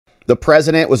The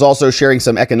president was also sharing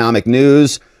some economic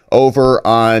news over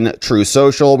on True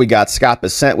Social. We got Scott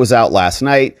Bessent was out last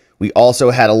night. We also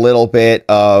had a little bit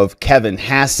of Kevin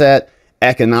Hassett,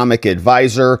 economic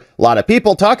advisor. A lot of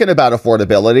people talking about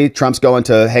affordability. Trump's going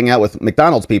to hang out with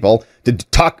McDonald's people to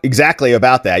talk exactly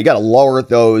about that. You got to lower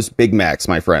those Big Macs,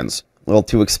 my friends. A little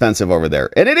too expensive over there.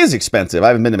 And it is expensive. I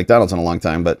haven't been to McDonald's in a long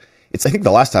time, but I think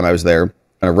the last time I was there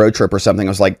on a road trip or something,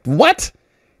 I was like, what?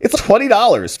 It's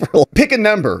 $20 for pick a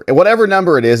number. And whatever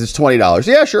number it is, it's $20.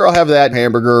 Yeah, sure, I'll have that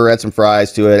hamburger, add some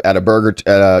fries to it, add a burger,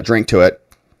 drink to it.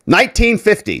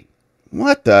 $19.50.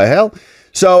 What the hell?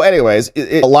 So anyways,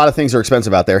 a lot of things are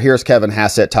expensive out there. Here's Kevin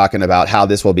Hassett talking about how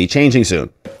this will be changing soon.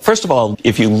 First of all,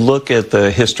 if you look at the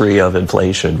history of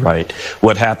inflation, right,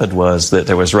 what happened was that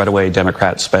there was runaway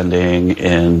Democrat spending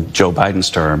in Joe Biden's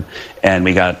term, and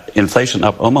we got inflation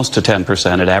up almost to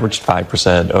 10%. It averaged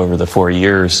 5% over the 4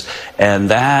 years. And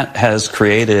that has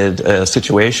created a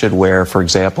situation where, for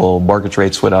example, mortgage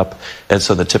rates went up. And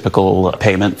so the typical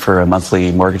payment for a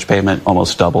monthly mortgage payment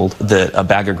almost doubled. A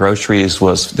bag of groceries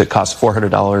that cost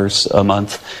 $400 a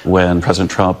month when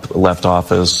President Trump left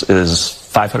office is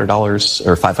 $500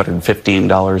 or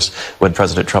 $515 when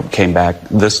President Trump came back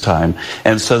this time.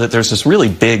 And so that there's this really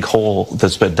big hole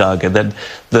that's been dug. And then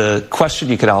the question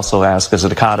you could also ask as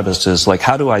an economist is, like,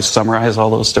 how do I summarize all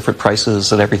those different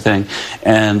prices and everything?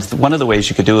 And one of the ways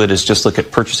you could do it is just look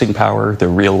at purchasing power, the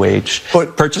real wage.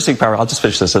 But purchasing power, I'll just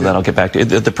finish this and then I'll get back to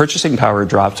it. The purchasing power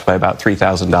dropped by about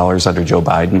 $3,000 under Joe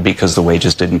Biden because the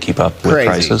wages didn't keep up with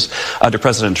prices. Under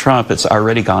President Trump, it's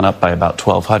already gone up by about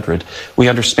 $1,200. We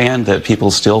understand that people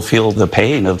still feel the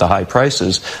pain of the high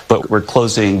prices, but we're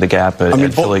closing the gap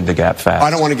and filling the gap fast.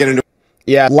 I don't want to get into.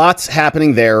 Yeah, lots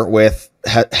happening there with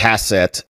Hassett.